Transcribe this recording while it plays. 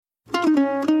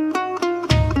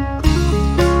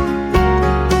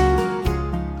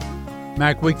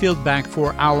Mac Wakefield back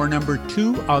for hour number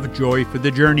 2 of Joy for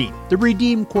the Journey. The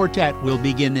Redeemed Quartet will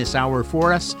begin this hour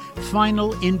for us.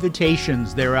 Final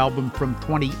Invitations, their album from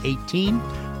 2018.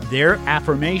 Their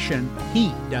affirmation,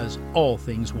 He does all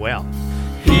things well.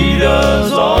 He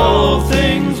does all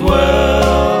things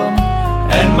well,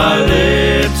 and my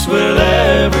lips will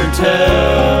ever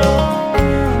tell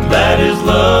that His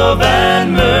love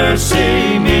and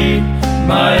mercy meet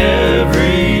my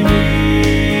every need.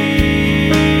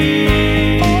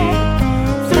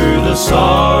 Through the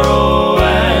sorrow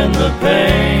and the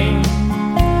pain,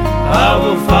 I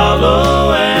will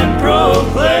follow and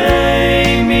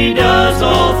proclaim He does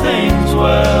all things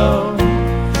well,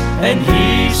 and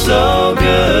He's so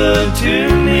good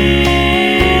to me.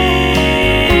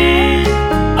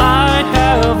 I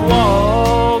have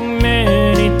walked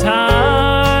many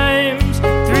times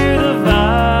through the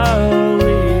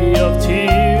valley of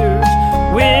tears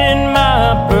when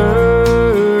my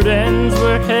burdens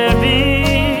were heavy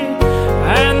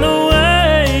and the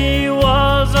way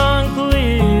was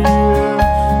unclear,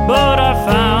 but I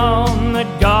found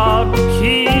that God will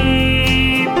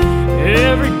keep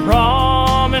every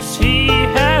promise He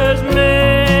has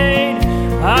made.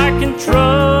 I can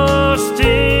trust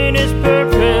in His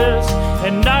purpose,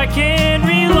 and I can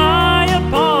rely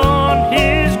upon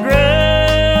His grace.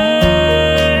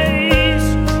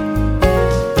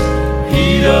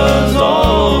 He does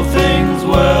all things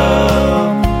well,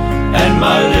 and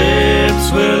my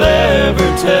lips will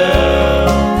ever tell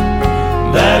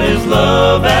that His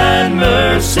love and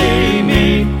mercy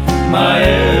meet my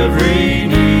every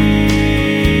need.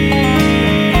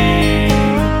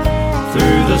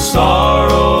 Through the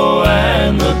sorrow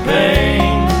and the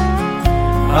pain,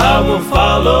 I will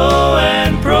follow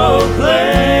and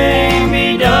proclaim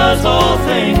He does all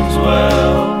things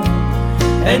well,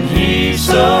 and He's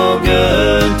so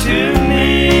good to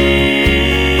me.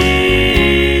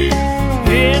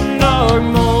 In dark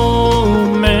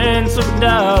moments of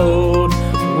doubt,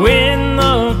 when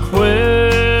the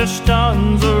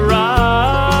questions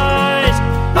arise,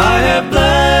 I have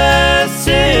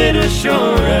blessed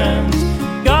assurance,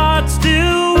 God's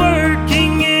still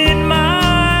working in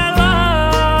my life.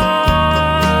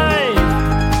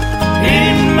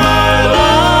 In my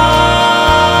life,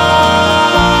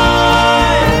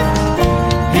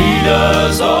 He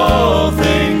does all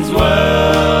things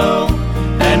well,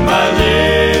 and my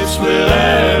lips will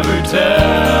ever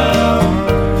tell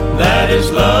that His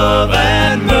love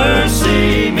and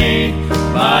mercy meet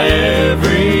my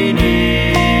every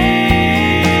need.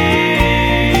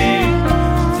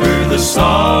 Through the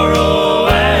sorrow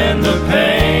and the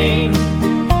pain,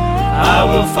 I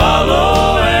will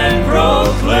follow and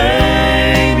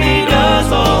proclaim He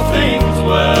does all things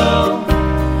well,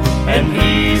 and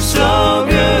He's so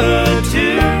good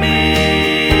to me.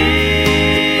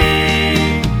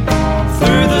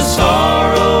 Through the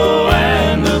sorrow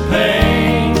and the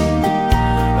pain,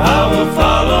 I will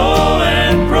follow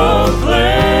and proclaim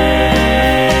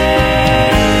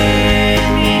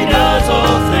He does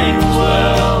all things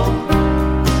well,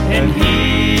 and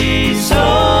He's so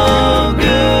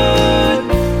good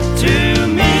to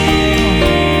me.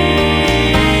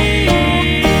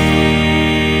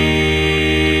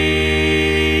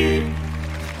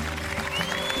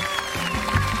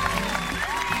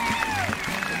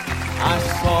 I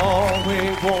saw a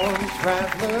way-worn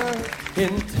traveler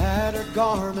in tattered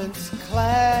garments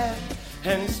clad,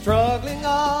 and struggling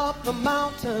up the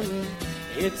mountain,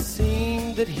 it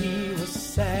seemed that he was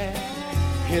sad.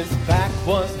 His back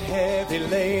was heavy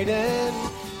laden,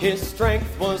 his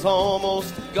strength was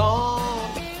almost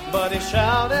gone, but he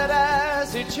shouted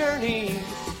as he journeyed,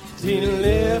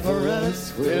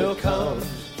 deliverance will come.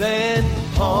 Then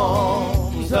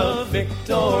palms of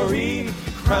victory,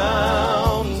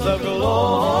 crowns of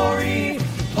glory,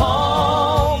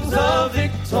 palms of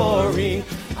victory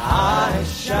I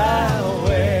shall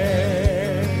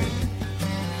wear.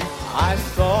 I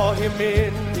saw him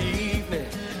in the evening,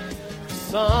 the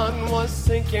sun was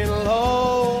sinking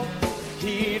low.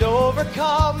 He'd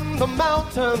overcome the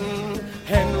mountain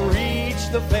and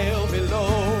reached the vale below.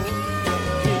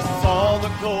 He saw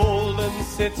the golden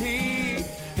city,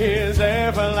 his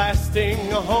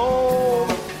everlasting home,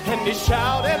 and he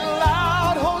shouted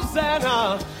loud,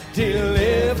 Hosanna,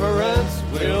 deliverance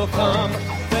will come.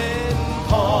 Then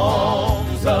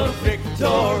palms of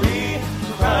victory,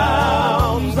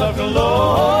 crowns of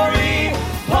glory,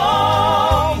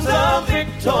 palms of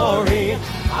victory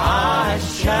I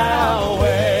shall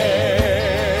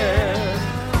wear.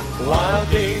 While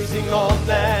gazing on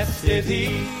that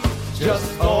city,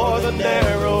 just for the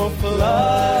narrow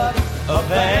flood, a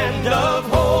band of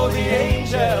holy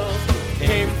angels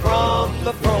came from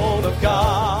the throne of God.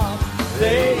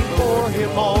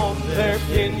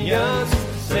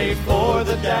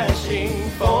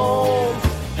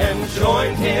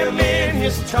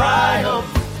 His triumph,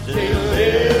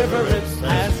 deliverance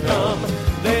has come.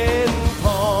 Then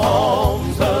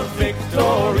palms of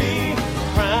victory,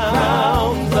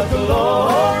 crowns of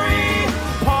glory,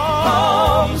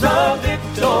 palms of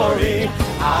victory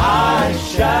I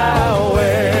shall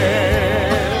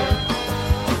wear.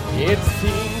 It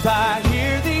seems I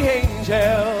hear the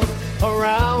angels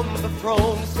around the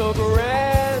throne so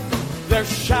grand. They're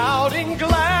shouting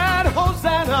glad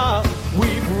Hosanna,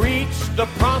 we've reached the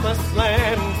promised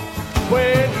land.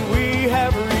 When we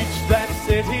have reached that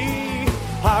city,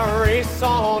 our race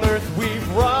on earth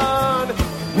we've run,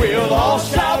 we'll all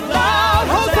shout loud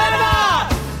Hosanna,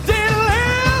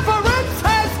 deliverance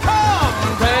has come.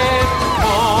 Then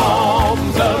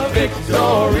palms of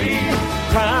victory,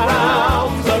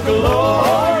 crowns of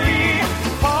glory,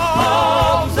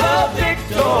 palms of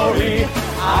victory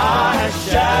I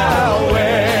shall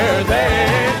wear.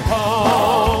 Then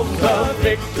palms of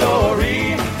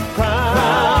victory,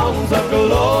 crowns of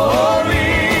glory,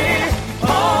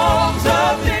 palms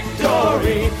of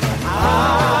victory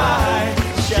I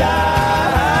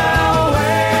shall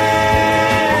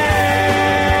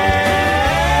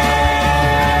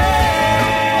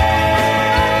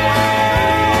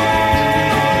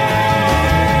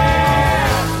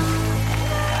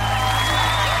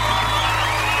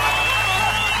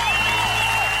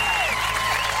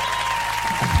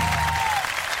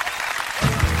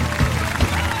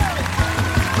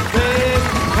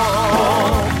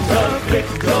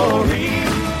victory,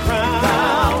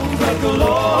 crowns of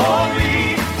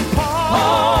glory,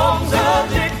 palms of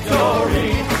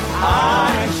victory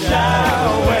I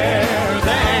shall wear.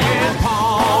 Then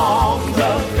palms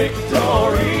of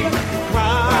victory,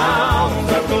 crowns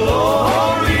of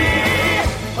glory,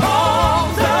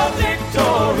 palms of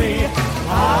victory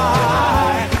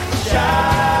I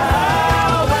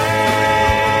shall wear.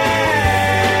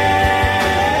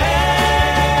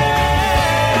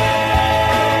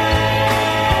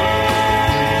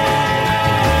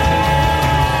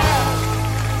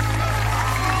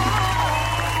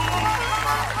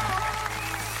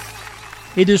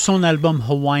 Et de son album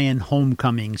Hawaiian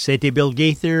Homecoming, c'était Bill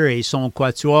Gaither et son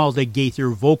quatuor de Gaither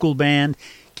Vocal Band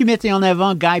qui mettait en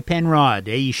avant Guy Penrod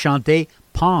et il chantait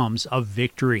Palms of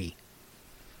Victory.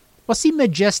 Voici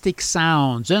Majestic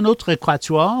Sounds, un autre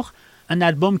quatuor, un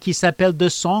album qui s'appelle The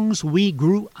Songs We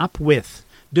Grew Up With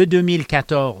de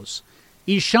 2014.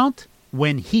 Il chante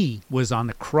When He Was on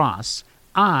the Cross,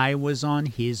 I Was on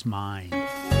His Mind.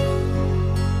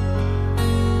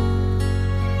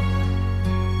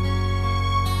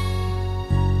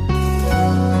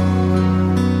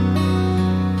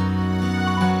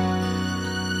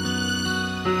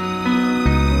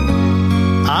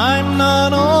 I'm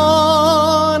not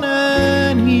on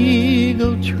an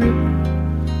eagle trip.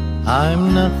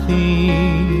 I'm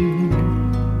nothing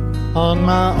on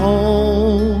my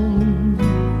own.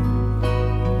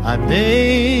 I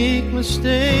make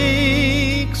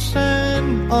mistakes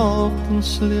and often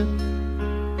slip.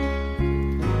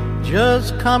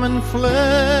 Just common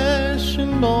flesh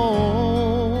and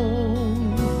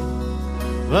bone.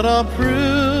 But I'll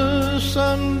prove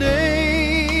someday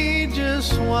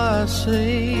just why I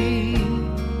say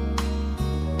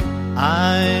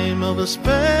I'm of a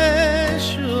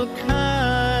special kind.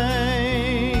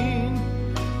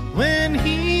 When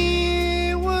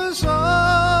He was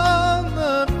on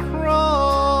the cross,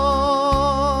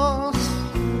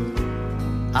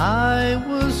 I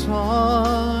was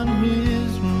on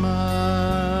His mind.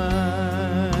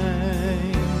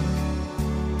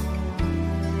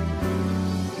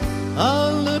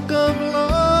 A look of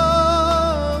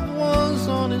love was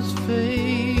on His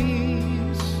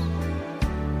face,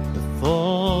 the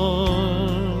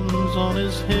thorns on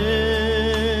His head,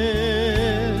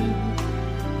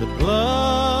 the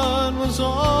blood was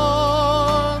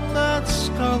on that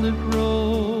scarlet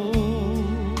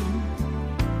robe,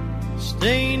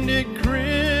 stained it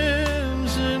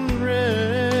crimson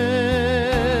red.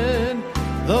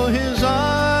 Though His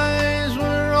eyes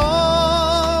were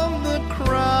on the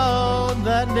crowd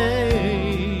that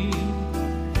day,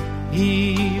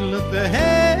 He looked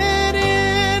ahead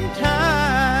in time.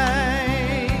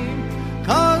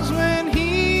 'Cause when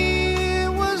He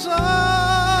was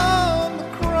on the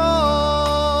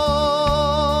cross,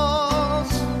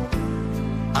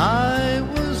 I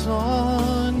was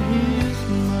on His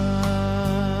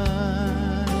mind.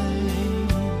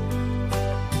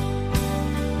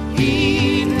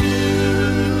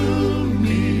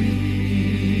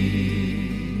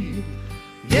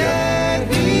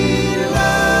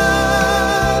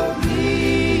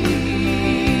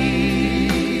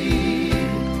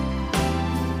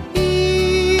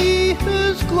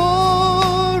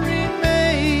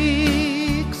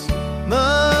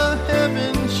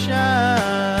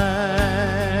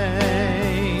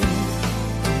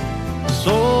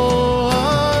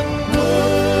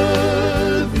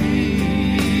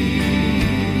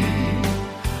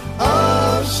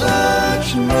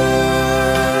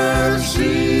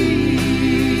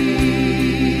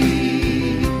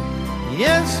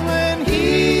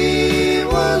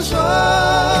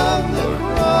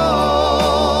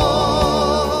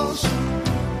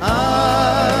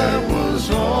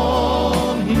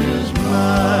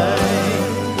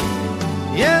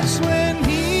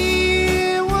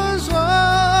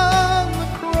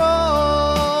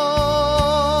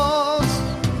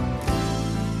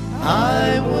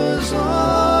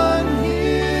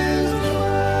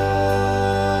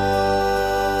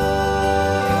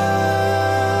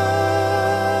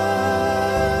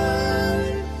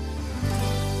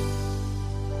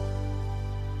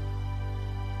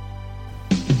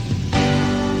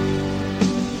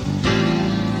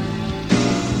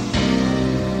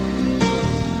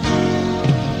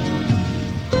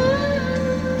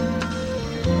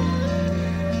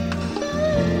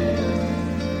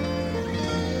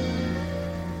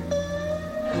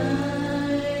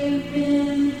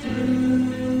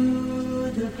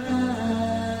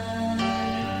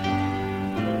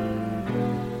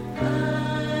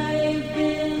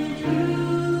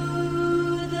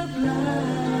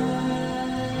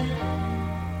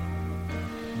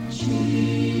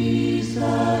 Jesus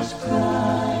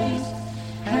Christ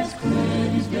has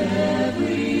cleansed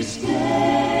every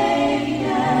stain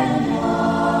and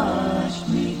washed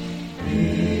me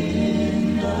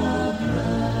in the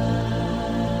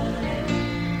blood.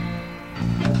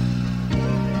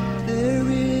 There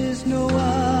is no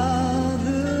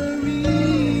other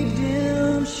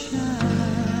redemption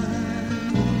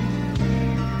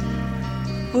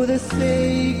for the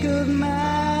sake of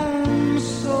man's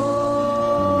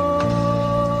soul,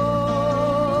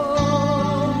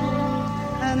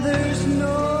 and there's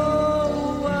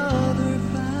no other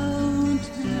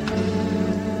fountain,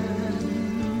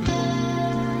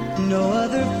 no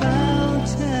other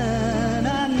fountain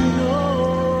I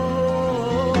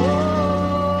know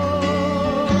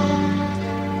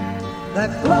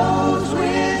that flows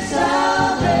with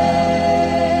salvation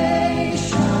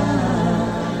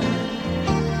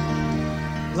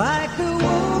like the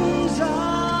wounds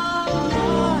of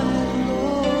my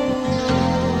Lord.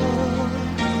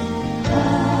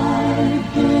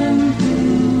 I've been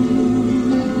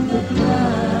through the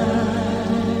blood.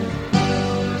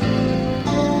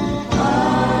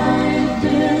 I've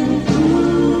been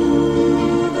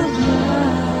through the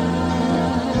blood.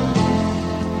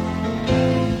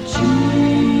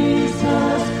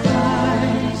 Jesus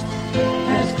Christ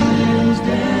has cleansed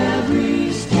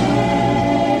every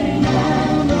stain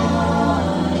and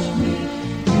washed me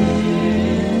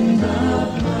in the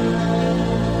blood.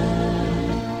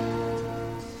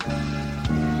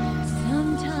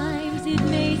 Sometimes it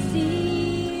may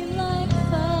seem like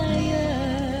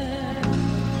fire,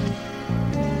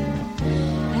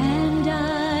 and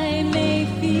I may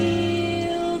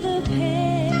feel the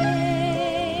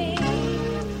pain.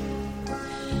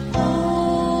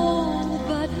 Oh,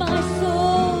 but my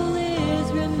soul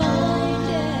is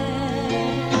reminded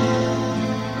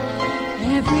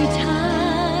every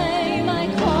time I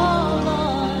call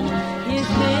on His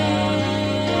name.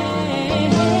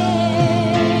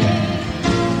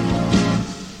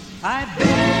 I've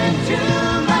been to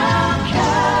Mount Calvary,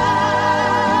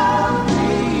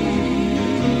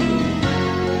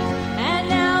 and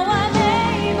now I'm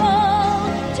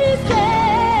able to say,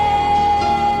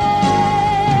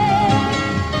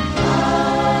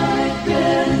 I've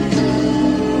been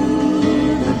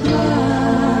through the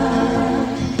blood.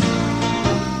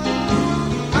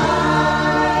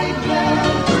 I've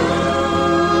been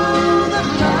through the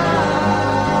blood.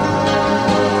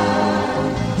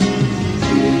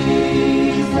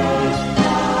 Jesus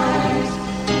Christ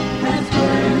has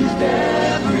cleansed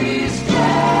every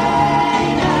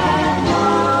stain and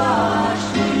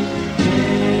washed me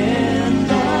in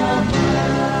the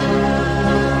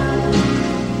blood.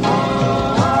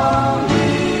 Oh,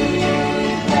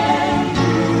 we've been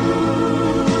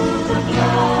through the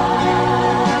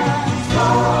blood. So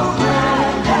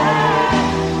glad that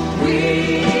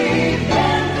we've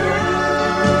been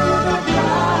through the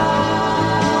blood.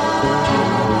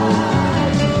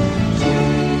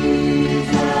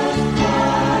 Jesus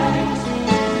Christ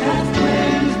has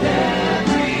cleansed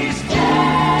every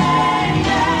stain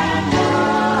and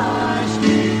washed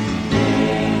me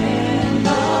in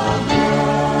the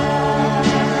blood.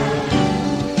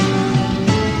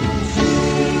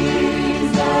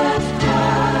 Jesus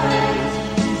Christ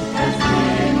has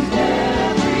cleansed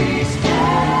every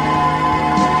stain.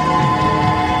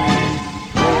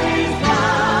 Praise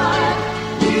God,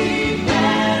 we've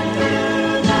been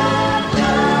through the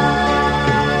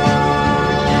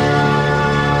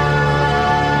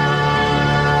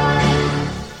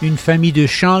Une famille de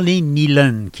Shanley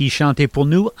Nealon qui chantait pour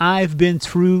nous I've Been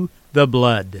Through the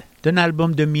Blood, d'un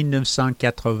album de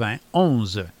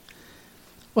 1991.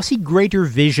 Voici Greater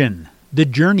Vision. The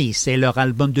Journey, c'est leur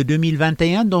album de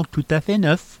 2021, donc tout à fait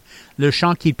neuf. Le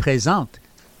chant qu'ils présentent,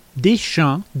 des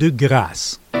chants de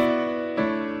grâce.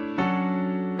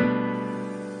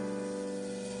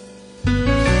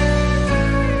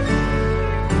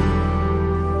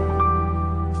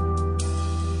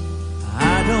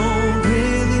 I don't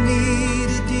really need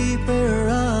a deeper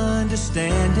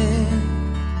understanding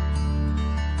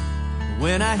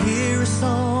when I hear a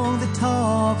song that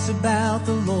talks about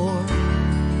the Lord.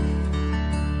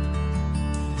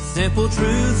 Simple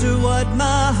truths are what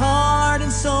my heart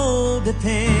and soul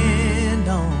depend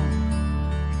on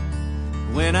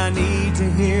when I need to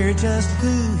hear just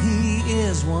who He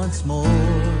is once more.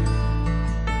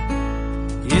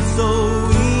 It's so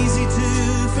easy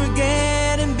to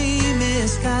forget and be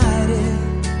misguided.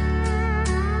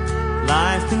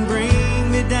 Life can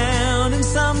bring me down and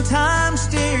sometimes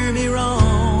steer me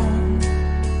wrong.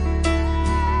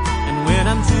 And when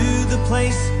I'm to the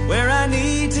place where I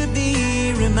need to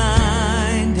be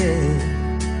reminded,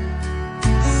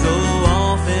 so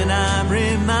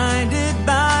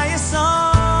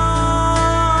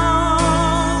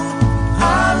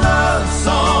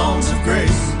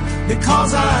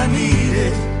because I need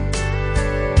it.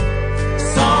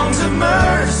 Songs of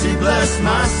mercy bless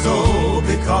my soul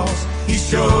because he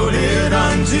showed it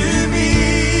unto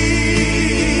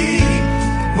me.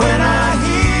 When I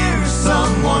hear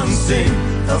someone sing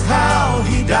of how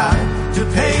he died to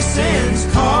pay sin's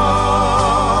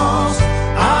cause,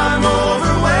 I'm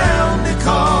overwhelmed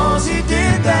because he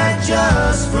did that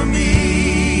just for me.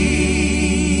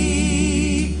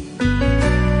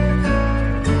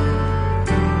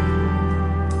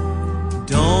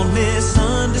 Don't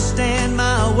misunderstand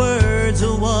my words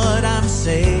or what I'm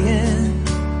saying.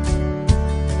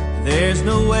 There's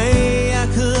no way I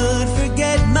could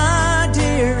forget my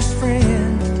dearest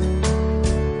friend.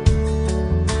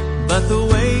 But the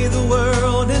way the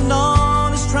world and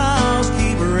all its trials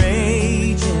keep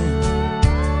raging,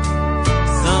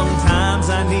 sometimes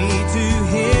I need to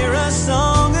hear a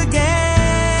song again.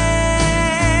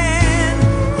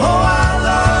 Oh, I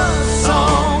love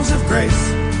songs of grace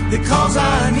because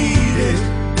I need it.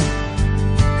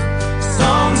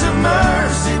 Songs of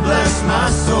mercy bless my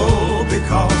soul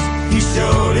because he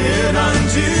showed it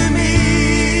unto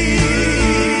me.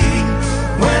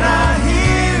 When I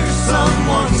hear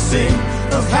someone sing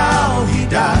of how he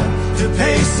died to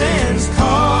pay sin's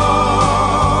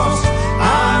cause,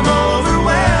 I'm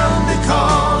overwhelmed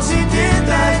because he did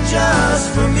that just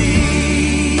for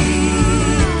me.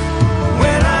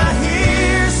 When I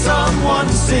hear someone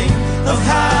sing of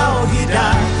how he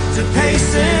died to pay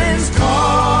sin's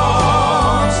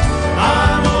cause,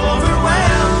 I'm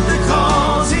overwhelmed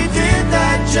because he did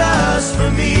that just for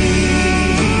me.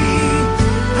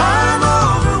 I'm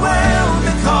overwhelmed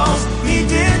because he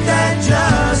did that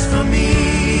just for me.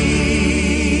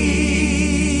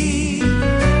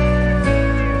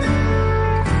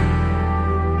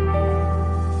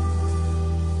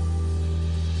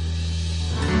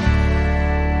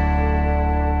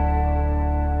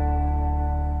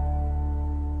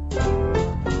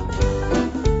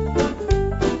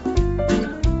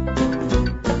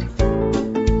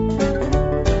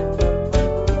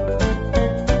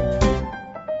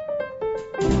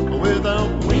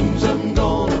 Without wings I'm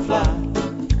gonna fly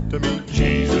to meet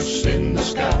Jesus in the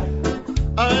sky.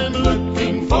 I'm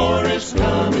looking for his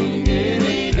coming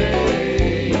any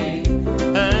day.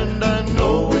 And I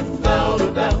know without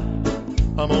a doubt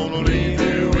I'm gonna leave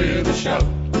here with a shout.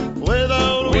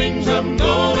 Without wings I'm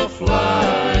gonna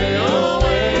fly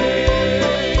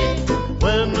away.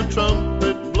 When the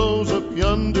trumpet blows up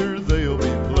yonder, they'll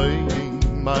be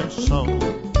playing my song.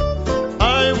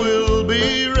 I will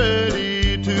be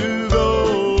ready to go.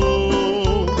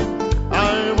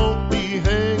 I won't be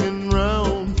hanging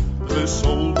round this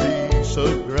old piece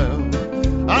of ground.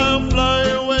 I'll fly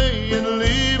away and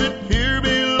leave it here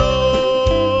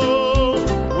below.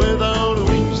 Without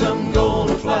wings I'm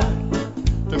gonna fly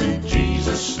to meet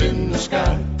Jesus in the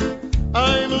sky.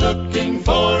 I'm looking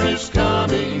for his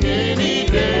coming any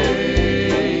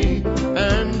day.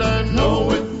 And I know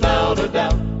without a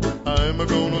doubt I'm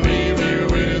gonna leave here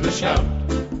with a shout.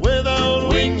 Without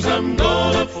wings I'm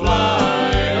gonna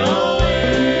fly away.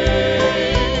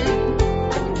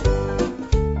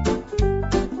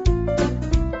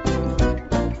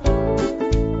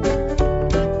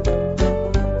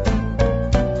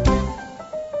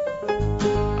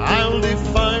 I'll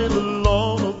defy the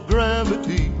law of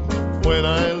gravity when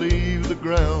I leave the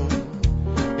ground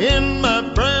in my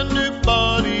brand new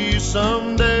body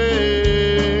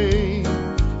someday.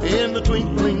 In the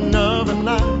twinkling of an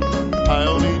eye,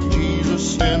 I'll meet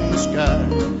Jesus in the sky.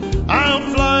 I'll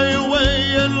fly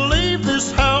away and leave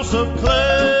this house of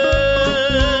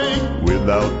clay.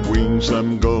 Without wings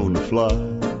I'm gonna fly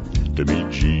to meet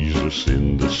Jesus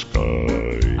in the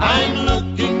sky. I'm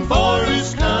looking for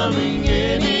his coming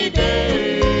any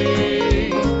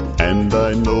day. And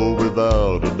I know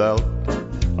without a doubt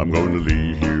I'm gonna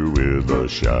leave here with a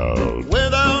shout.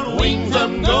 Without wings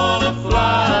I'm gonna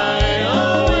fly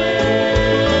away.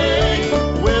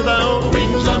 Without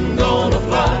wings I'm gonna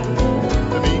fly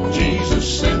to meet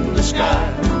Jesus in the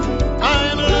sky.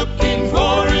 I'm looking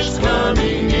for his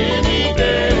coming any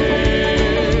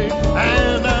day.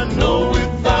 And I know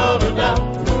without a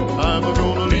doubt I'm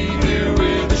gonna leave here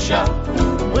with a shout.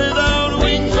 Without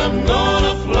wings I'm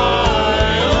gonna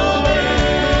fly away.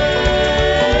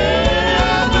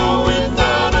 I know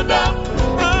without a doubt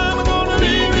I'm gonna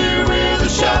leave here with a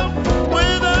shout.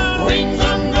 Without wings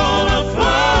I'm gonna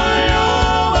fly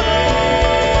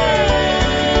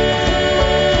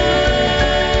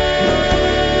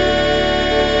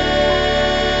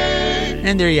away.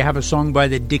 And there you have a song by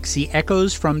the Dixie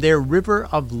Echoes from their River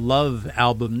of Love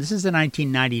album. This is the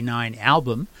 1999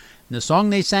 album. And the song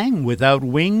they sang, Without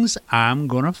Wings, I'm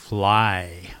Gonna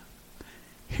Fly.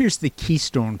 Here's the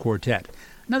Keystone Quartet,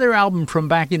 another album from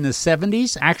back in the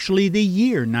 70s, actually the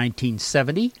year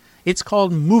 1970. It's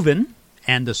called Movin',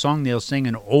 and the song they'll sing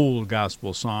an old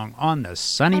gospel song, On the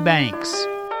Sunny Banks.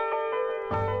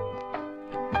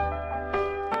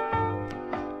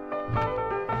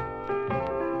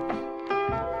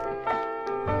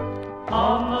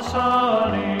 On the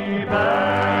sunny banks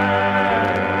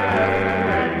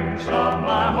of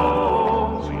my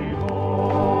home sweet home,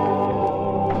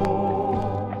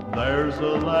 there's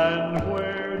a land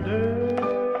where death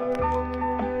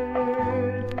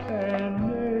can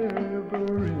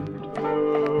never enter.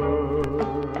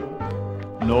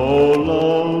 No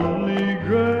lonely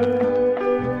graves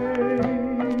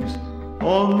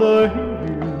on the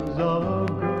hills of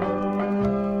God.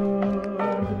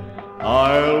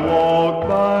 I'll walk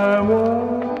by waters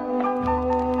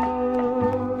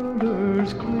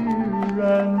clear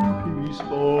and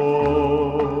peaceful,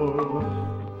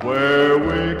 where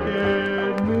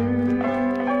wicked men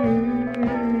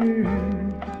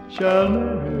shall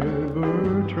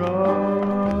never trod.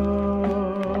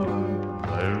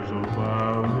 There's a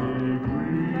valley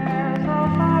green,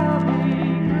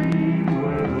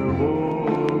 where the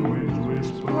warm winds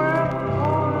whisper,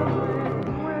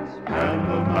 and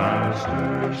the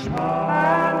Master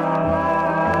smiles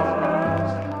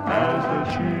as the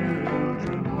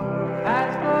children play.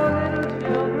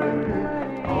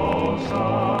 All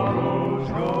sorrows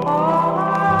gone,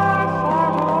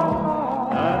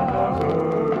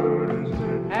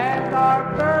 and our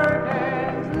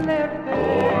burdens lifted.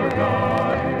 For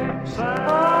God Himself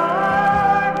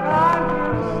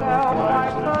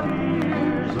wipes the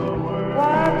tears away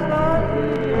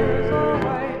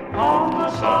on the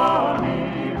sunny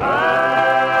banks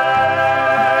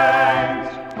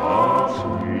of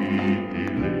sweet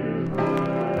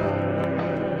deliverance.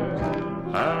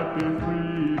 Happy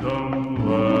freedom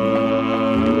land,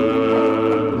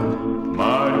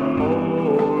 my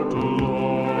immortal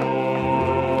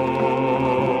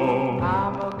home.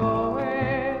 I'm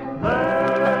a-going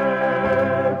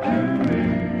there to me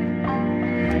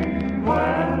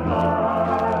when life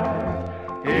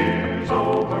is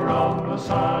over on the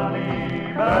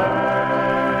sunny banks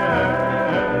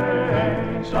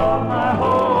of my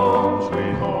home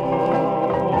sweet home,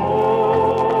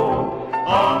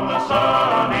 on the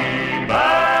sunny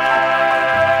banks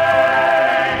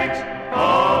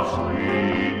of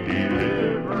sweet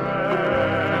deliverance.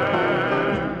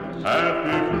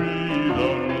 Happy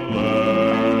freedom land,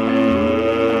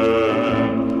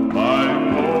 my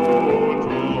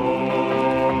immortal home.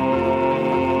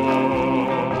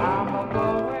 I'm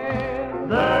a-going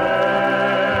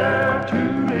there to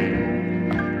me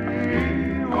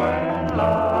when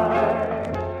life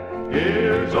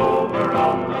is over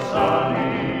on the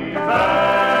sunny banks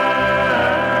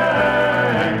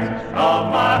of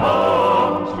my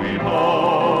home sweet home.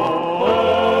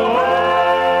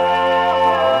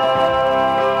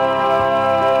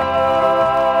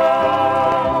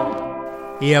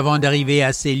 Et avant d'arriver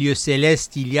à ces lieux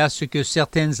célestes, il y a ce que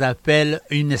certains appellent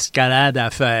une escalade à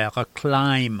faire, a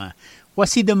climb.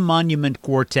 Voici The Monument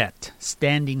Quartet,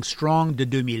 Standing Strong de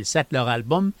 2007, leur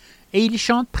album, et ils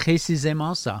chantent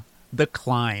précisément ça, The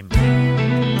Climb.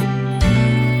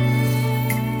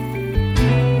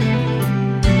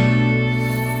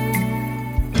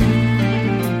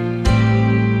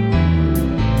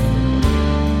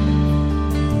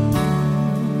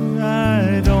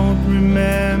 I don't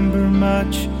remember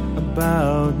much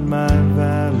about my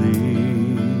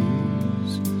valleys,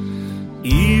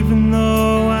 even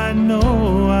though I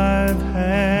know I've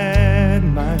had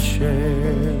my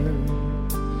share.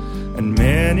 And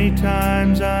many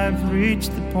times I've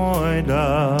reached the point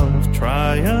of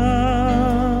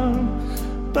triumph,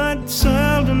 but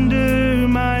seldom do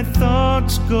my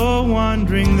thoughts go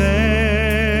wandering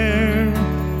there.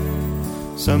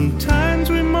 Sometimes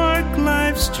we mark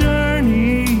life's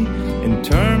journey in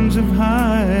terms of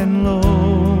high and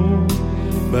low,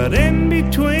 but in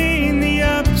between the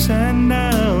ups and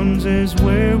downs is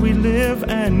where we live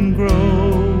and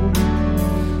grow.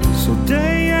 So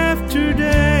day after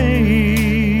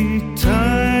day,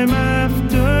 time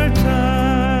after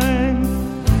time,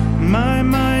 my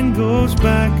mind goes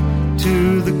back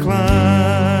to the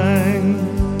climb.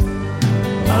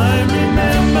 I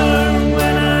remember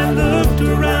when I looked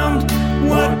around,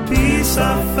 what peace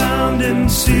I found in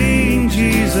seeing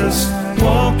Jesus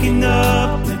walking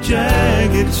up the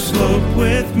jagged slope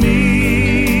with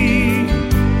me.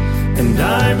 And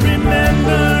I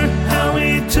remember how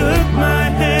he took my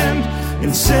hand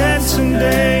and said,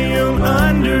 someday you'll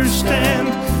understand,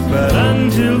 but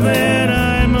until then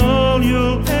I'm all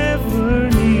you'll ever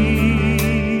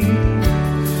need.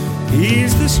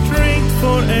 He's the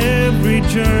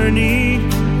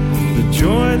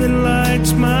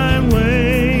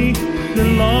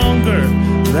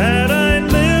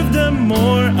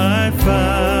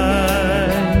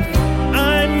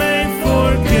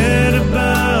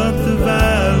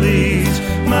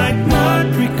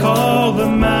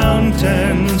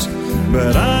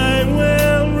but I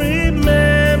will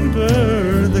remember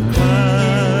the climb.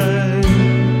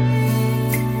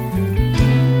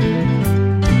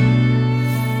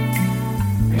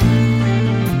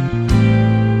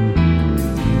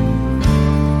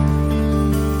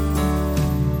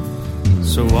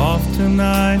 So often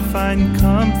I find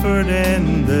comfort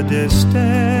in the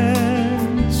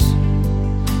distance,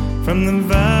 from the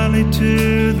valley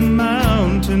to the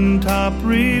mountaintop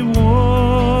reward.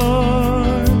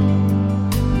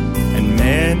 And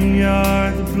many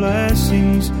are the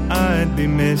blessings I'd be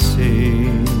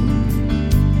missing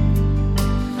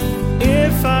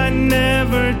if I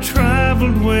never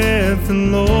traveled with the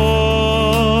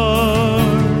Lord.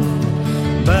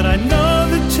 But I know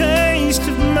the taste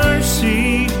of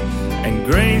mercy and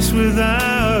grace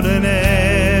without an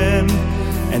end.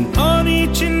 And on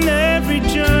each and every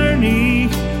journey,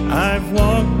 I've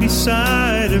walked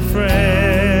beside a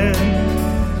friend.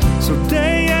 So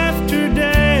day after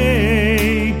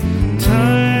day,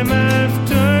 time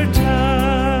after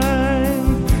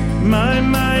time, my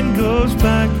mind goes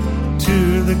back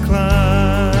to the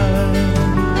climb.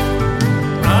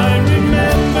 I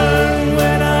remember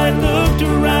when I looked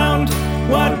around,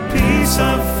 what peace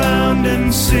I found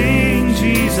in seeing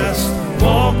Jesus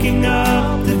walking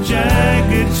up the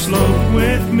jagged slope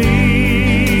with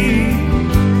me.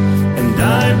 And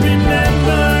I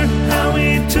remember how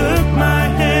he took my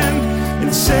hand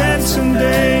and said,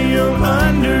 someday you'll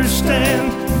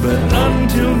understand, but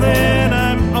until then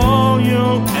I'm all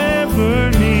you'll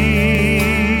ever need.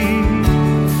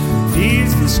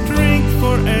 He's the strength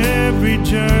for every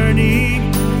journey,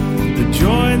 the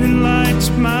joy that lights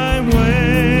my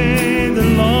way. The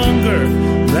longer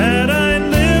that I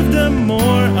live, the more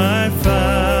I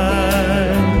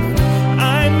find.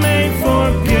 I may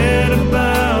forget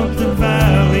about the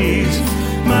valleys,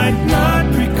 might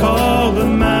not recall the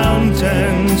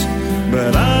mountains,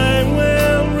 but I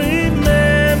will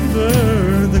remember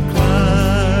the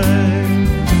climb.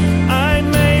 I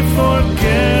may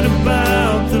forget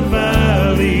about the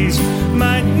valleys,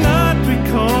 might not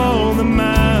recall the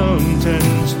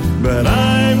mountains, but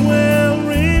I will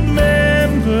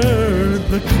remember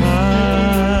the climb.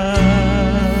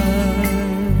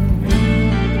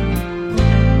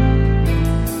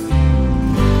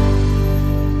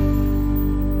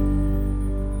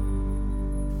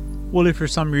 Well, if for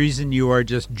some reason you are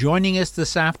just joining us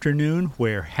this afternoon,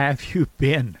 where have you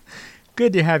been?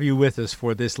 Good to have you with us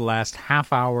for this last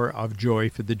half hour of Joy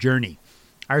for the Journey.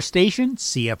 Our station,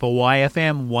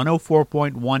 CFOY-FM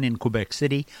 104.1 in Quebec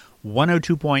City,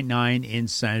 102.9 in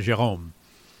Saint-Jérôme.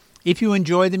 If you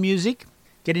enjoy the music,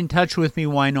 get in touch with me,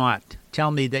 why not?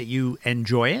 Tell me that you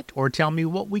enjoy it, or tell me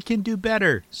what we can do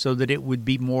better so that it would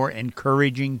be more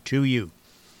encouraging to you.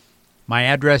 My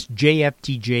address,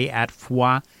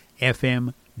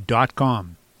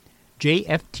 jftj@foifm.com.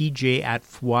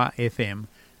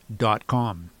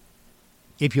 jftj@foifm.com.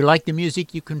 If you like the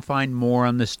music, you can find more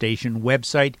on the station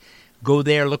website. Go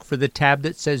there, look for the tab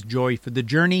that says Joy for the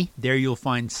Journey. There you'll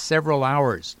find several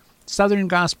hours, Southern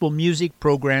Gospel music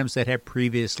programs that have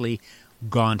previously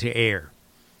gone to air.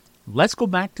 Let's go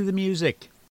back to the music.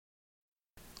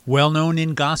 Well known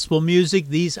in gospel music,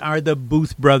 these are the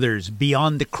Booth Brothers.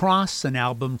 Beyond the Cross, an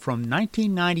album from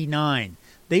 1999.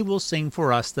 They will sing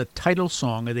for us the title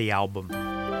song of the album.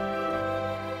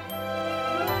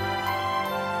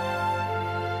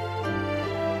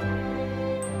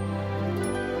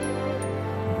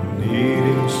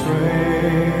 Needing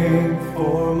strength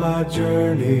for my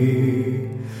journey,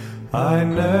 I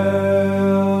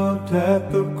knelt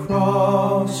at the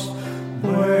cross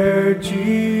where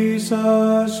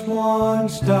Jesus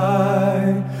once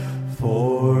died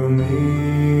for me.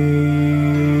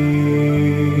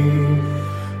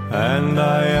 And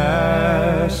I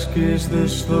ask, is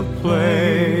this the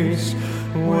place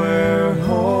where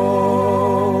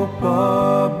hope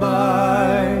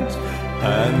abides?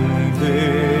 And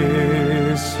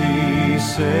this he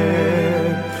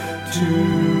said to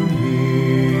me.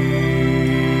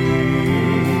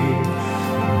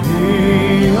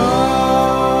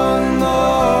 Beyond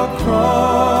the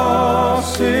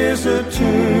cross is a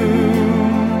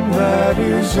tomb that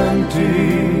is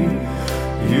empty.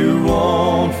 You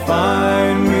won't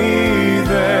find me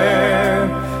there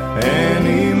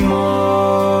anymore.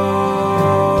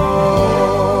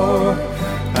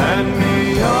 And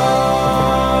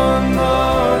beyond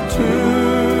the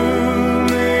tomb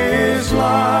is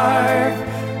life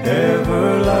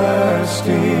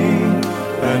everlasting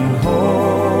and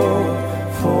hope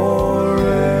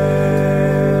forevermore.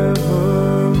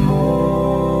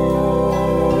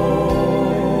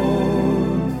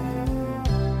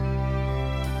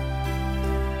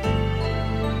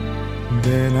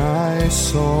 Then I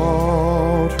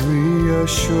sought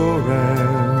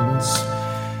reassurance,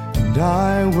 and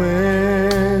I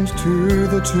went to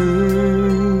the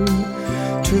tomb,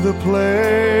 to the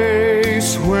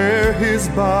place where his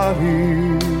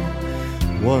body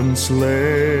once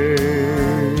lay.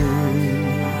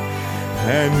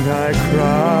 And I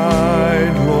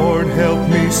cried, Lord, help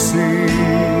me see,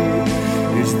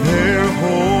 is there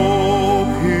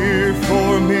hope here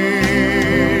for me?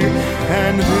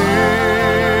 And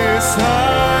this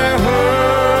I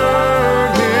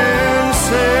heard him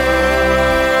say,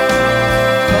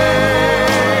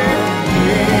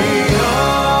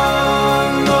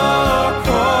 beyond the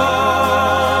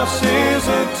cross is a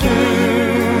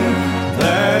tomb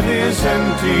that is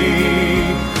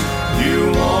empty. You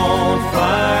won't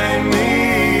find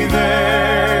me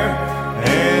there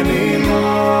anymore.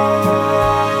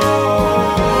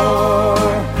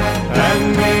 And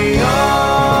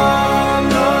beyond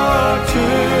the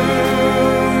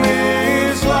tomb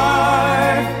is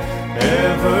life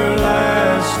everlasting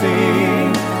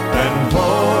and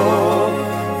hope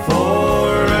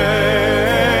forevermore.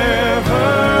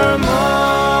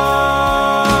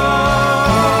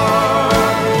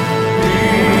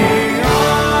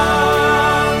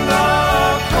 Beyond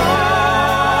the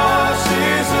cross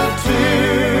is a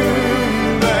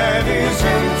tomb that is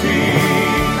empty.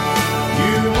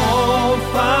 You won't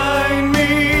find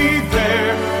me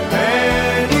there anymore.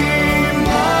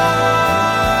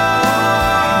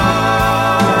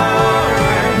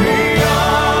 And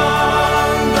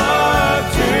beyond the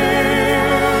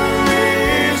tomb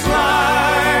is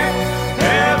life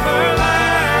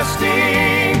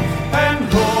everlasting and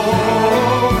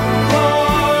hope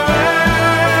forevermore.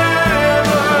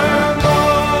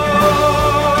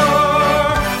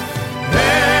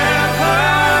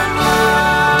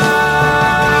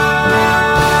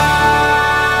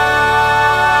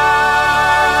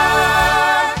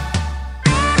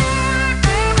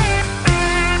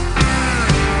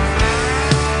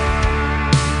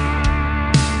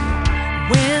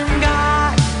 When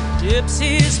God dips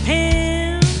his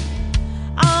pen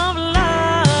of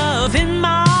love in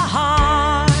my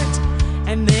heart,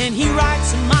 and then he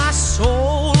writes in my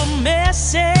soul a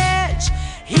message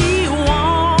he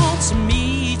wants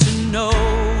me to know.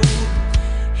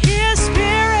 His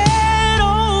spirit,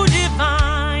 oh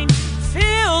divine,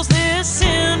 fills this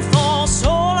sinful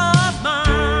soul of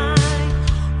mine.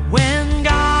 When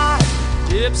God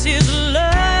dips his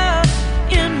love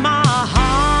in my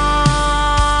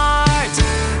heart,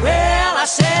 well, I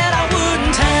said I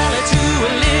wouldn't tell it to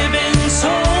a living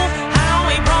soul, how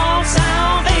he brought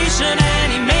salvation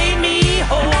and he made me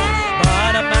whole.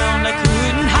 But I found I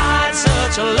couldn't hide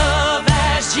such a love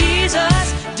as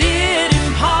Jesus did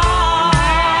impart.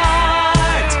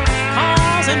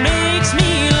 'Cause it makes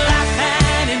me laugh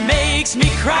and it makes me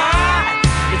cry.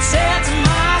 It sets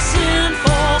my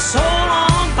sinful soul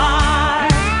on fire.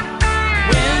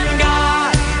 When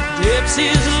God dips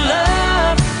his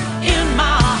love in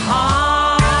my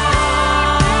heart,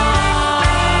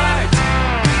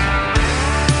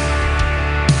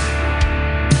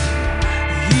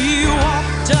 he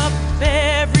walked up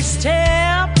every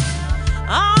step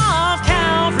of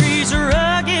Calvary's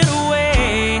rugged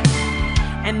way,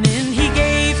 and then he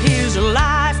gave his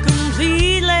life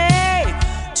completely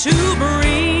to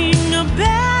bring a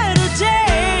better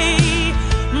day.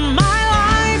 My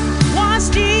life was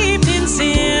steeped in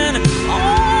sin,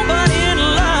 oh, but in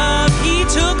love he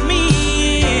took me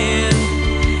in,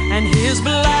 and his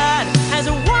blood has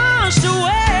washed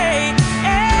away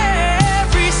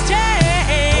every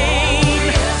stain.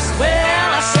 Well,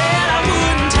 I said I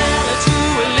wouldn't tell it to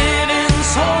a living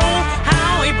soul,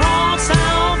 how he brought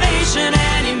salvation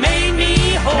and he made me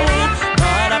whole.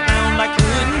 But I found I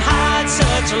couldn't hide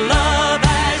such a love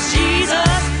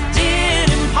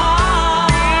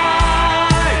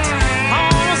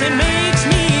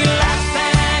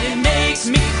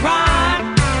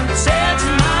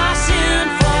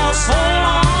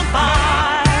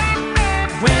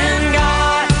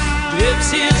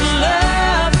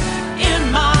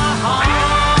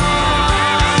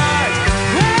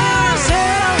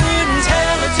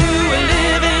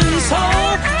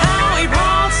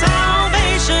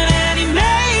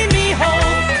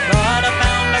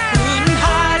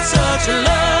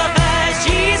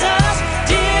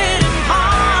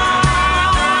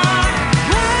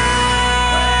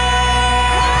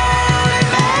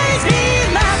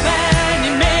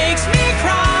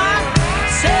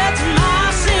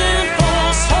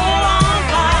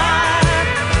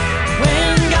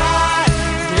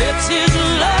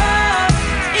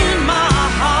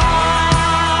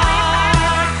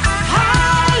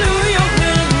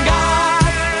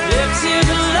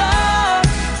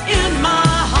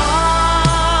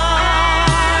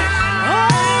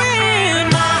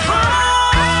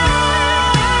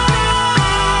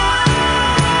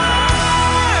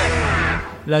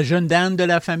La jeune dame de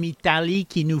la famille Talley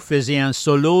qui nous faisait un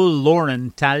solo,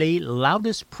 Lauren Talley,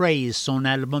 Loudest Praise, son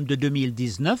album de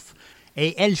 2019,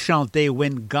 et elle chantait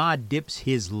When God Dips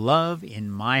His Love in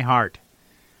My Heart.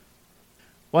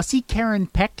 Voici Karen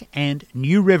Peck and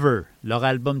New River, leur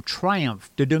album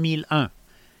Triumph de 2001.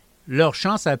 Leur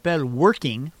chant s'appelle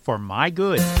Working for My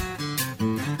Good.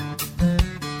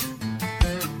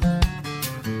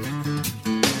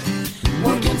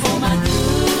 Working for my good.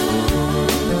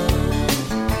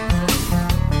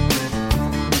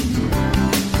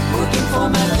 Working for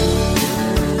my good.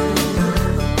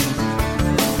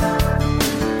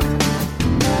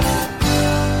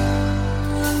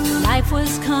 Life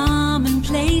was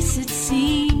commonplace, it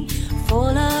seemed,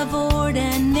 full of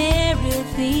ordinary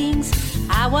things.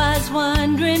 I was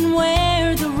wondering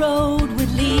where the road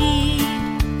would lead.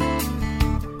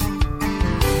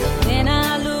 Then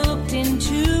I looked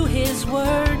into His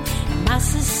Word, and my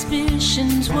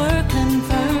suspicions were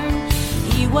confirmed.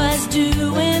 He was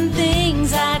doing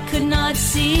things I could not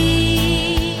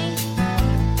see.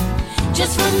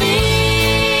 Just for me,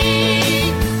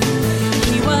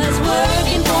 He was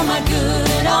working for my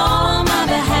good, on my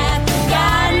behalf,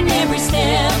 guiding every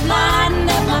step, lighting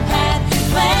up my path,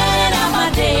 planning out my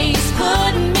days,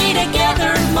 putting me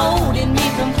together, molding me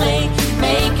from clay,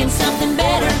 making something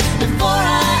better before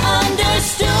I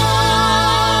understood.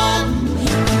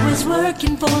 He was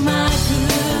working for my good.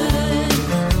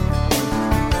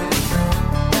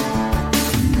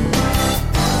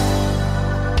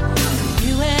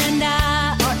 You and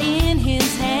I are in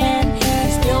His hand.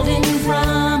 He's building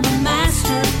from a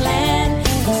master plan.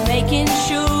 He's making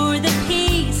sure the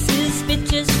pieces fit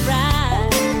just right.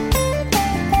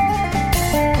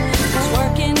 He's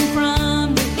working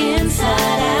from the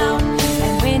inside out,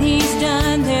 and when He's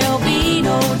done, there'll be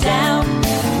no doubt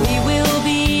we will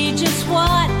be just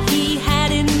what He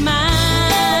had in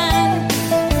mind.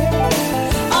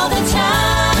 All the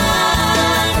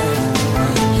time,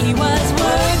 He was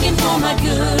working for my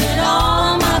good,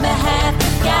 on my behalf,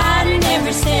 guiding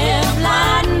every step,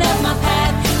 lighting up my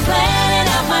path, planning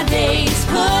out my days,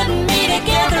 putting me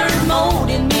together,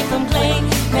 molding me from clay,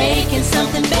 making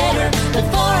something better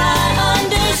before I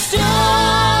understood.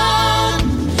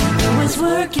 He was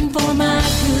working for my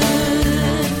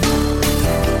good.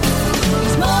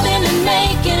 He's molding and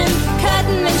making,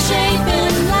 cutting and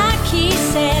shaping like He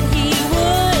said He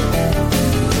would.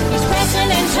 He's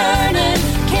pressing and turning,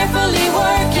 carefully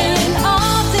working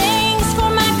all things for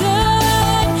my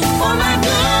good, for my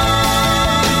good.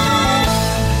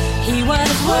 He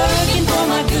was working for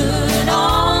my good,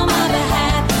 on my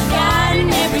behalf,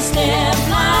 guiding every step,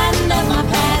 lighting up my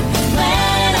path,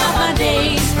 planning out my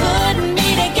days, putting me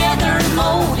together,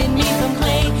 molding me from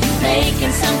clay,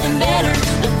 making something better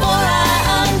before I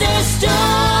understood.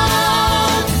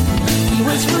 He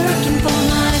was working for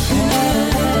my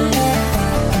good.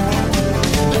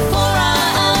 Before I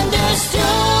understood,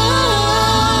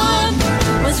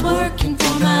 was working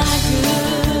for my good.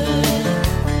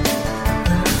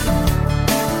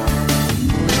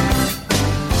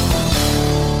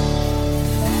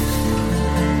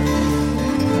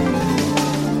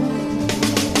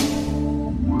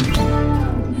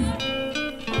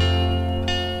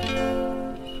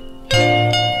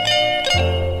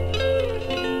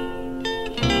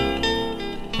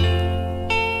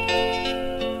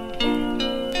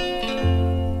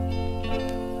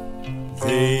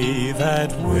 They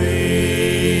that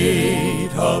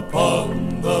wait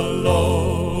upon the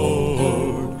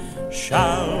Lord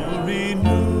shall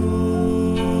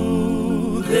renew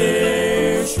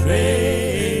their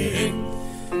strength.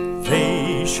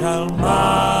 They shall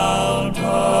mount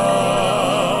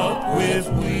up with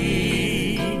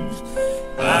wings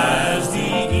as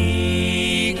the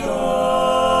eagles.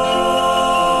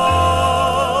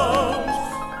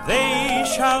 They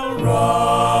shall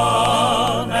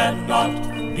run and not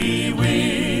be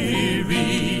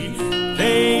weary.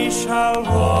 They shall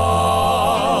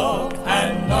walk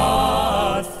and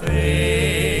not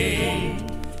faint.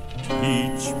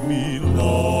 Teach me,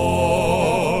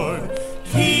 Lord,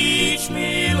 teach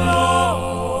me,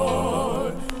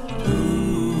 Lord, to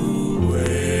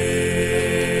wait.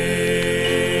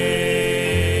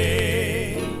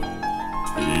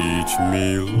 Teach me,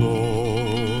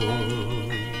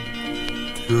 Lord,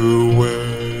 to wait.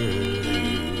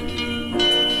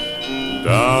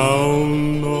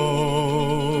 Down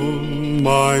on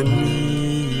my knees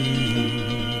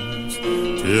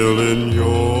till in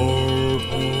your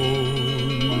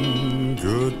own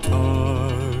good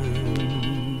time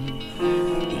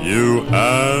you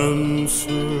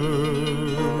answer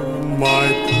my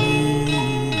plea.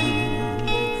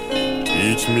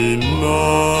 Teach me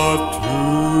not to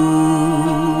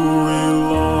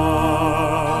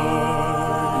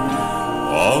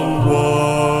on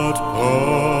what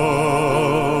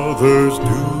others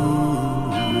do,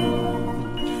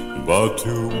 but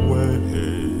to wait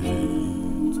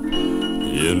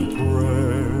in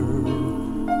prayer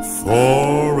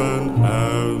for an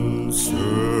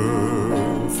answer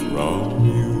from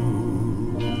you.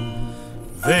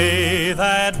 They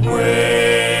that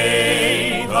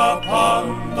wait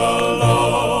upon the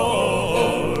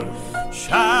Lord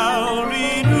shall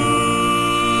renew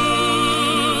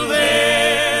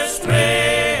their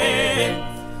strength.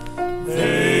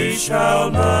 They shall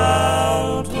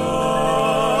mount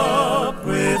up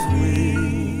with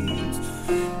wings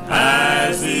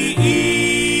as the eagle.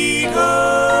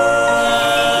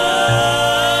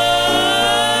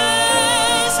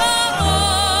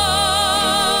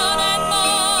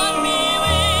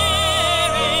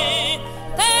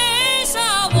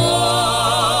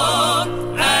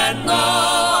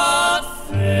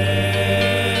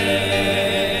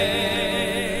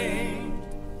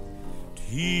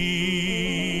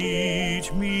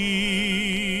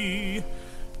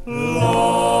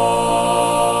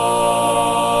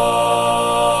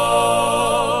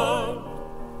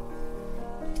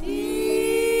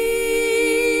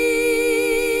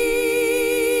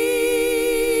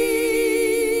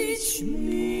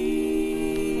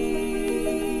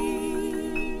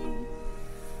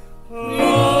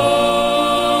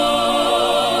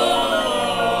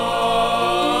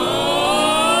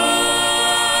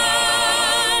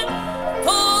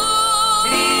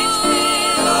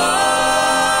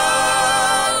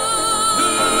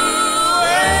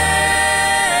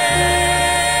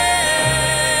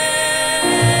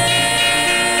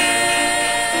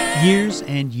 Years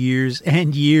and years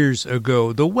and years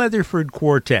ago, the Weatherford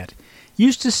Quartet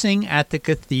used to sing at the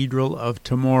Cathedral of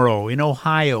Tomorrow in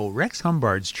Ohio, Rex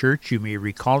Humbard's church, you may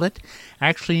recall it.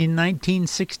 Actually, in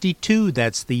 1962,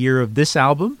 that's the year of this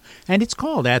album, and it's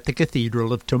called At the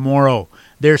Cathedral of Tomorrow.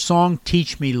 Their song,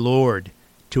 Teach Me, Lord,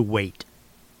 to Wait.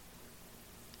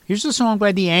 Here's a song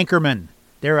by the Anchormen.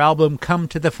 Their album, Come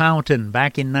to the Fountain,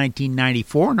 back in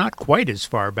 1994, not quite as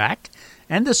far back.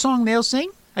 And the song they'll sing?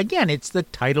 Again, it's the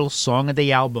title song of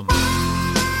the album. Come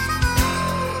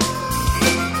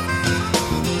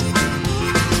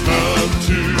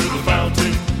to the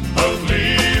fountain of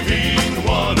living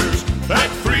waters that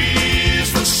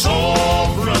frees the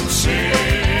soul from sin.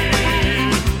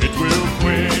 It will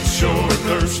quench your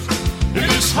thirst in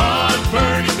this hot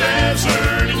burning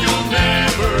desert, and you'll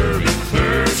never be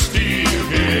thirsty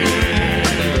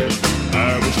again.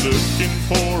 I was looking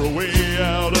for a way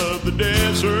out of the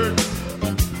desert,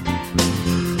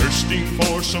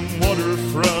 for some water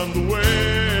from the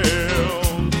well.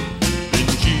 Then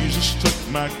Jesus took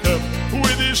my cup,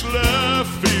 with his love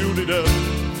filled it up.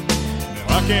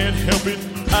 Now I can't help it,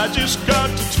 I just got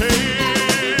to tell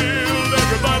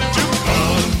everybody to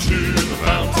come to the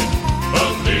fountain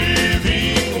of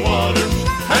living water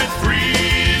that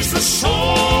frees the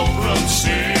soul from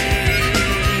sin.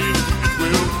 It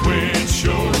will quench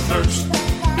your thirst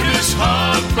in this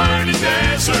hot burning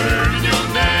desert, and you'll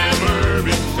never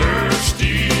be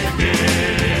thirsty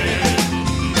again.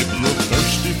 If you're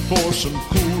thirsty for some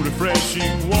cool,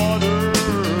 refreshing water,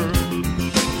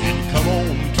 then come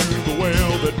on to the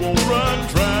well that won't run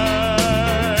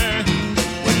dry.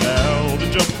 Well, now to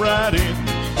jump right in,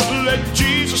 let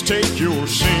Jesus take your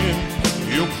sin.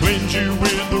 He'll cleanse you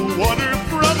with the water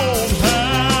from on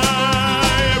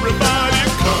high. Everybody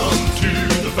come to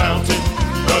the fountain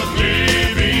of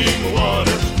living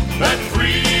water that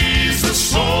frees the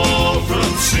soul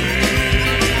from sin.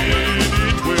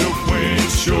 It will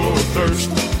quench your thirst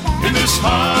in this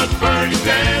hot burning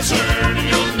desert, and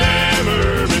you'll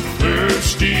never be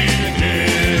thirsty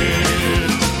again.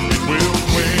 It will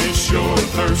quench your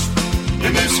thirst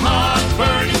in this hot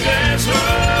burning desert,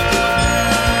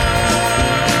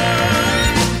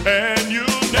 and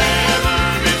you'll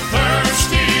never be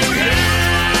thirsty again.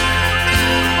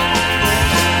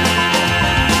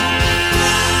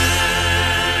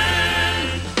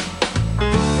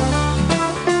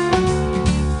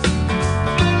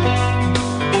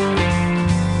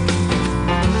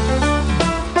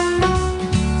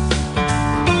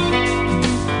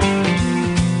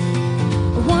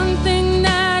 One thing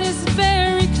that is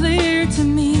very clear to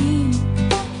me,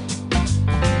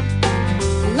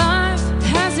 life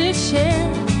has its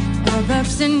share of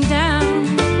ups and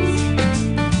downs,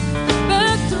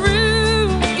 but through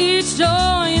each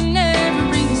joy and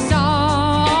every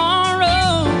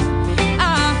sorrow,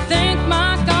 I thank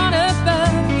my God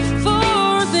above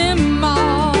for them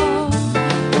all.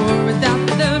 For without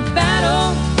the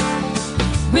battle,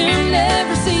 we'll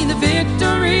never see the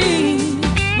victory.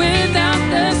 Without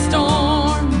the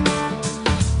storm,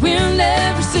 we'll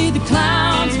never see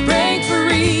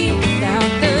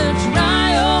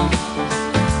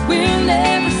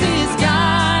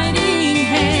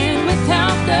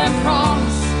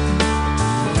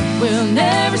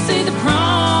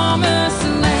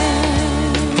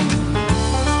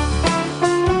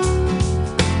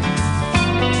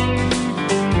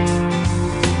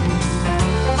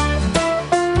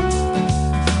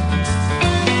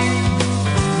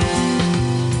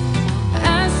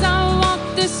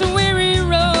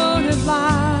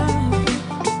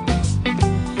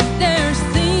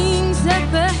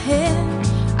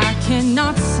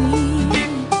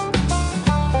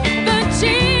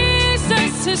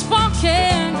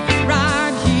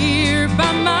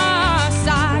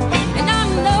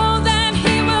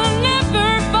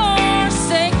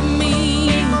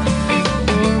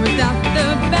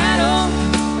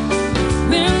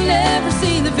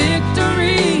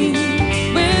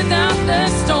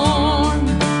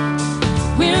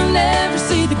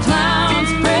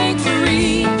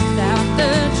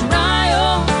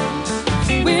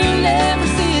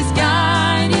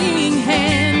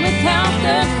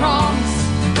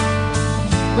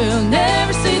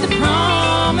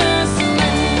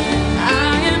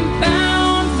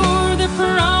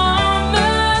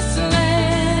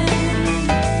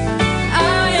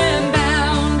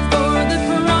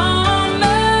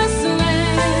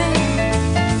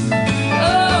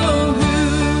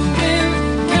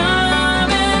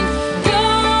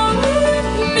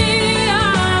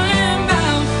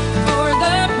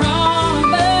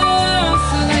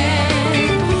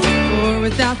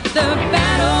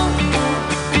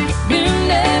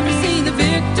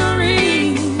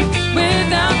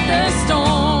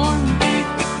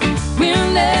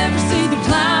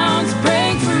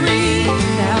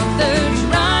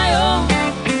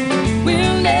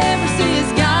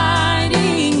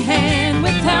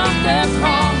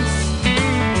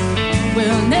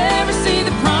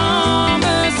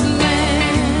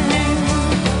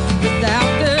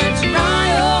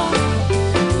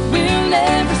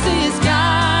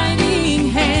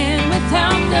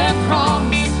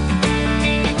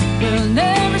we'll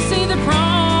never see the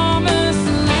promised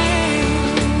land.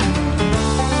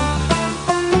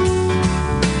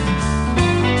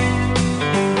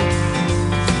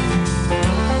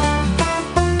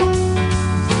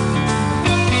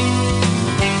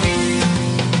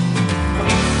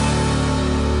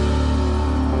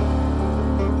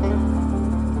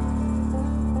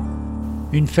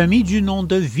 Une famille du nom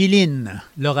de Villain,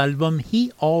 leur album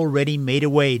He Already Made a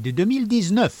Way de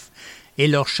 2019 et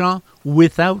leur chant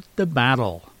Without the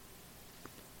Battle.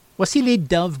 Voici les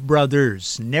Dove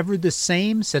Brothers, Never the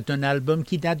Same, c'est un album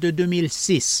qui date de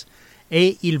 2006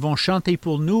 et ils vont chanter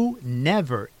pour nous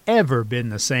Never Ever Been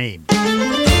the Same.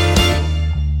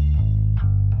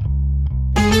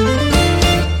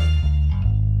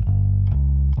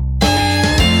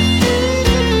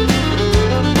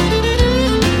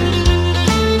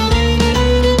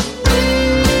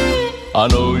 I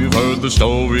know you've heard the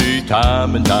story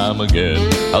time and time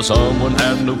again, how someone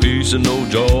had no peace and no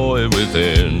joy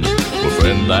within. Well,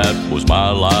 friend, that was my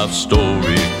life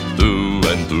story through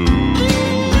and through.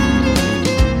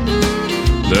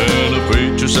 Then a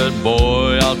preacher said,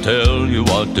 boy, I'll tell you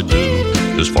what to do.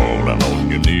 Just fall down on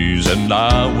your knees and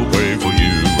I will pray for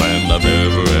you. And I've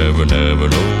never, ever, never,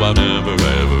 no, I've never,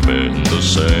 ever been the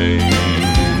same.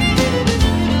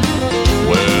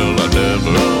 Well,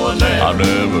 I've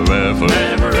never,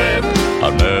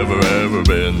 I've never, ever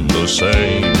been the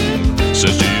same.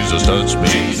 Since Jesus touched me,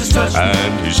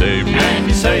 and He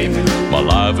saved me, my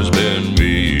life has been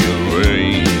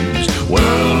rearranged.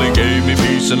 Well, He gave me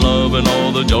peace and love and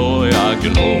all the joy I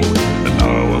can hold. And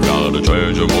now I've got a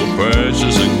treasure more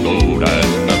precious than gold.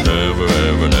 And I've never,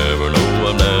 ever, never, no,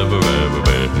 I've never, ever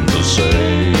been the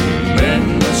same.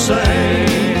 Been the same.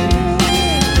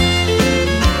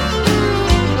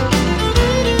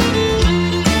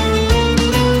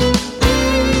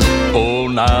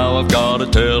 Now I've gotta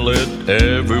tell it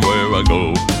everywhere I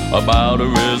go about a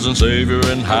risen Savior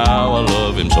and how I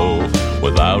love Him so.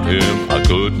 Without Him I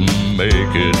couldn't make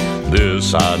it,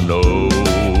 this I know.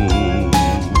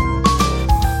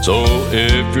 So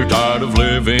if you're tired of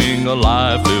living a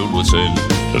life filled with sin,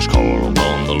 just call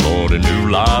upon the Lord and new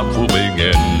life will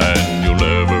begin. And you'll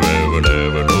never, ever,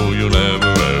 never know, you'll never,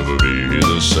 ever be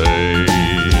the same.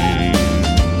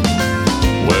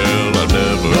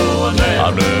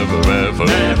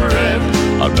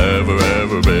 I've never,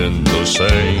 ever been the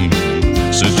same.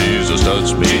 Since Jesus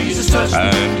touched me,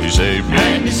 and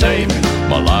He saved me,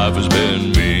 my life has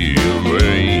been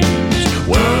rearranged.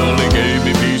 Well, He gave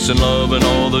me peace and love and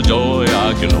all the joy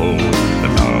I can hold.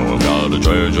 And now I've got a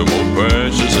treasure more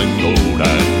precious than gold.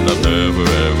 And I've never,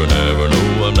 ever, never,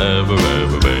 no, I've never,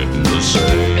 ever been the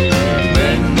same.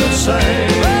 Been the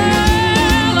same.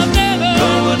 Well, I've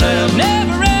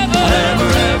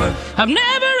I've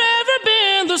never ever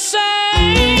been the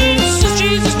same. Since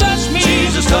Jesus touched me,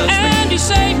 and He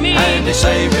saved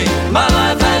me, my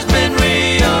life has been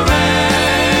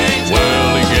rearranged.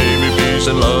 Well, He gave me peace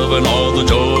and love and all the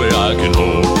joy I can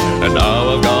hold. And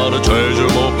now I've got a treasure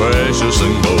more precious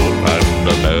than gold. And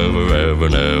I've never, ever,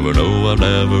 never, no, I've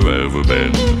never, ever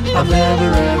been. I've never,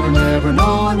 ever, never, no,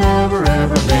 I've never,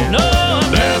 ever been. No,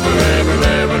 I've never, ever,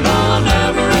 never, no, I've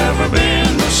never, ever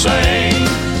been the same.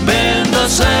 Been the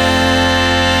same.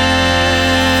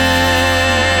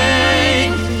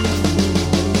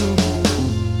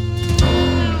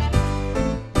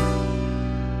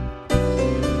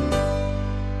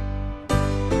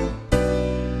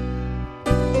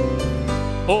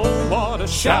 Oh, what a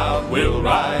shout will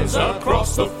rise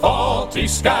across the faulty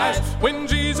skies when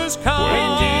Jesus comes.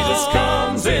 When Jesus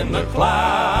comes in the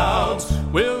clouds,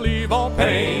 we'll leave all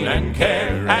pain and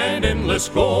care and endless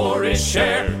glory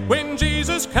share. When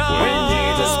Jesus comes. When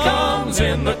Jesus comes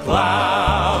in the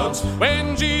clouds.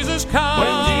 When Jesus comes.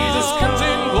 When Jesus comes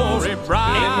in glory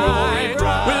bright.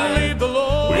 We'll leave the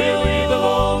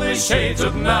lonely shades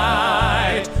of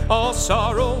night. All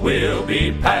sorrow will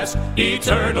be past,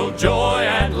 eternal joy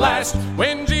at last.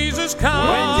 When Jesus comes.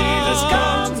 When Jesus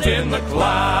comes in the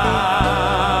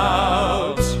clouds.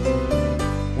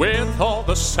 With all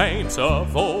the saints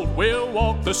of old, we'll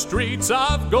walk the streets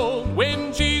of gold.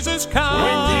 When Jesus comes.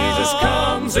 When Jesus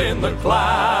comes in the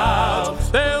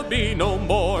clouds. There'll be no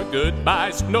more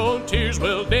goodbyes, no tears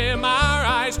will dim our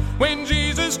eyes. When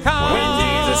Jesus comes. When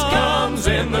Jesus comes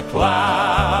in the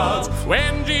clouds.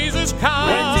 When Jesus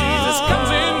comes. When Jesus comes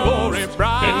in glory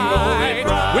bright.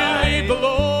 We'll leave the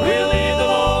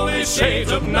lonely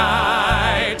shades of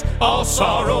night. All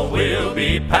sorrow will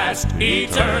be past,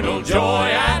 eternal joy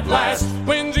at last.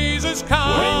 When Jesus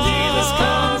comes. When Jesus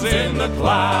comes in the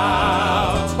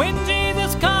clouds. When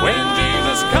Jesus comes. When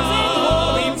Jesus comes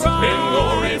in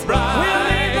glory bright.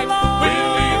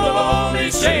 We'll leave the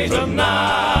lonely shades of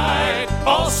night.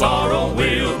 All sorrow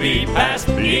will be past,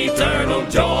 eternal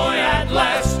joy at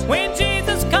last. When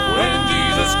Jesus comes, when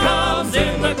Jesus comes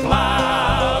in the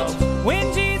clouds,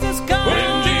 when Jesus comes,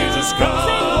 when Jesus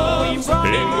comes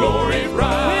in glory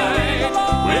bright,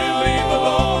 we'll leave the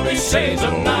lonely shades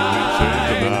of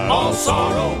night. All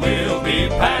sorrow will be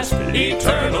past,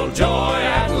 eternal joy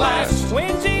at last.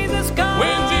 when Jesus comes,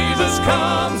 When Jesus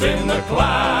comes in the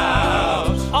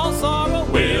clouds, all sorrow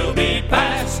will be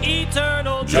past,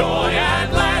 eternal joy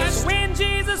at last. When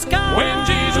Jesus comes, When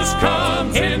Jesus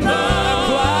comes in the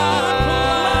clouds.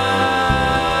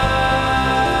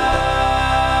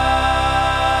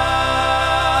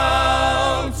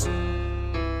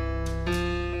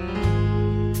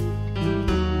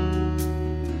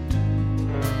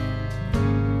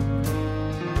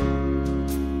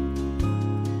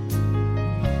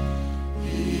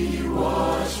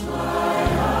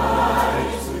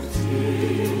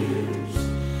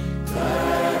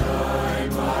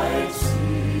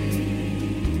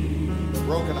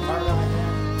 Broken heart I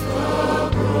have.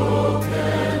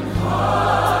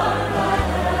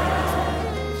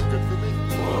 It's good for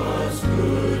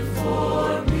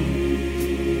me.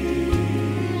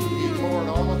 He tore it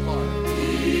all apart.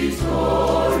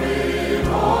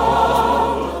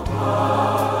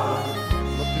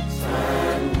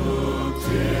 Looked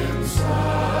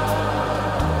inside.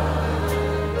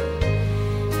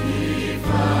 He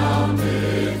found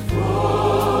it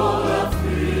full of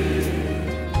fear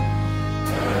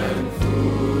and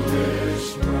foolish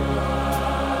pride.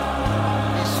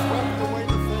 He swept away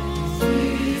the things.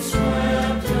 He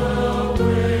swept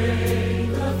away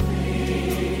the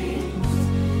things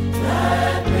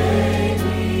that made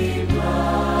me blind.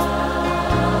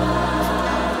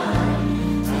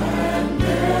 And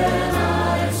then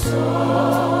I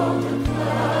saw the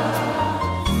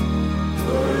clouds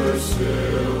were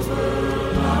silver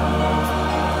lined.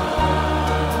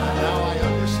 Now I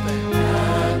understand.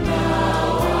 And now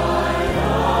I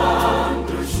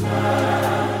understand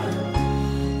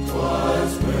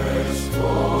what's best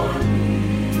for me.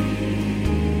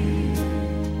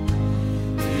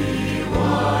 He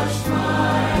washed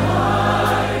my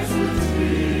eyes with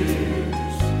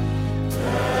tears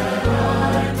that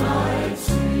I might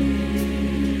see.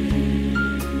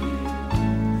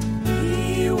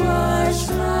 He washed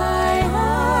my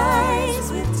eyes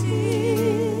with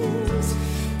tears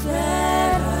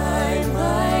that I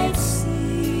might see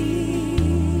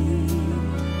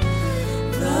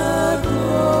the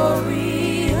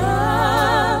glory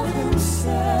of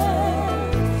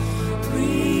Himself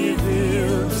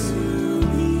revealed to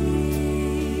me.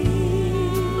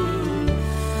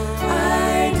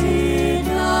 I did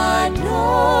not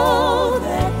know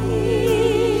that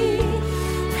He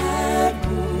had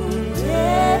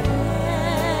wounded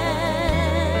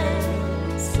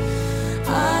hands.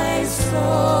 I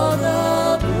saw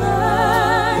the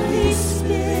blood He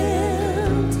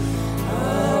spilled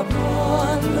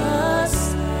upon the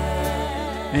sand.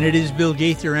 And it is Bill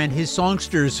Gaither and his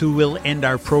songsters who will end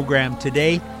our program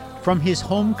today from his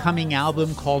homecoming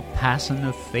album called Passin'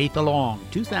 of Faith Along,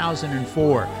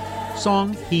 2004,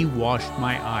 song He Washed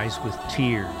My Eyes with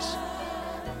Tears.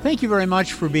 Thank you very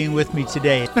much for being with me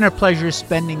today. It's been a pleasure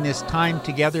spending this time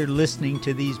together listening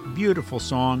to these beautiful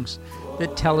songs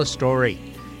that tell a story.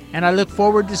 And I look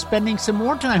forward to spending some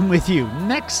more time with you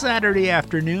next Saturday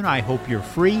afternoon. I hope you're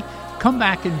free. Come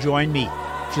back and join me.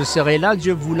 Je serai là,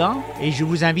 Dieu voulant, et je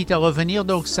vous invite à revenir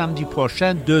donc samedi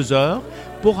prochain, 2 heures,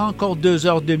 pour encore 2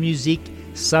 heures de musique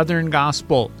Southern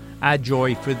Gospel à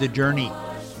Joy for the Journey.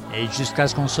 Et jusqu'à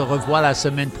ce qu'on se revoie la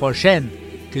semaine prochaine,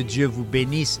 que Dieu vous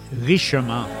bénisse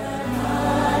richement.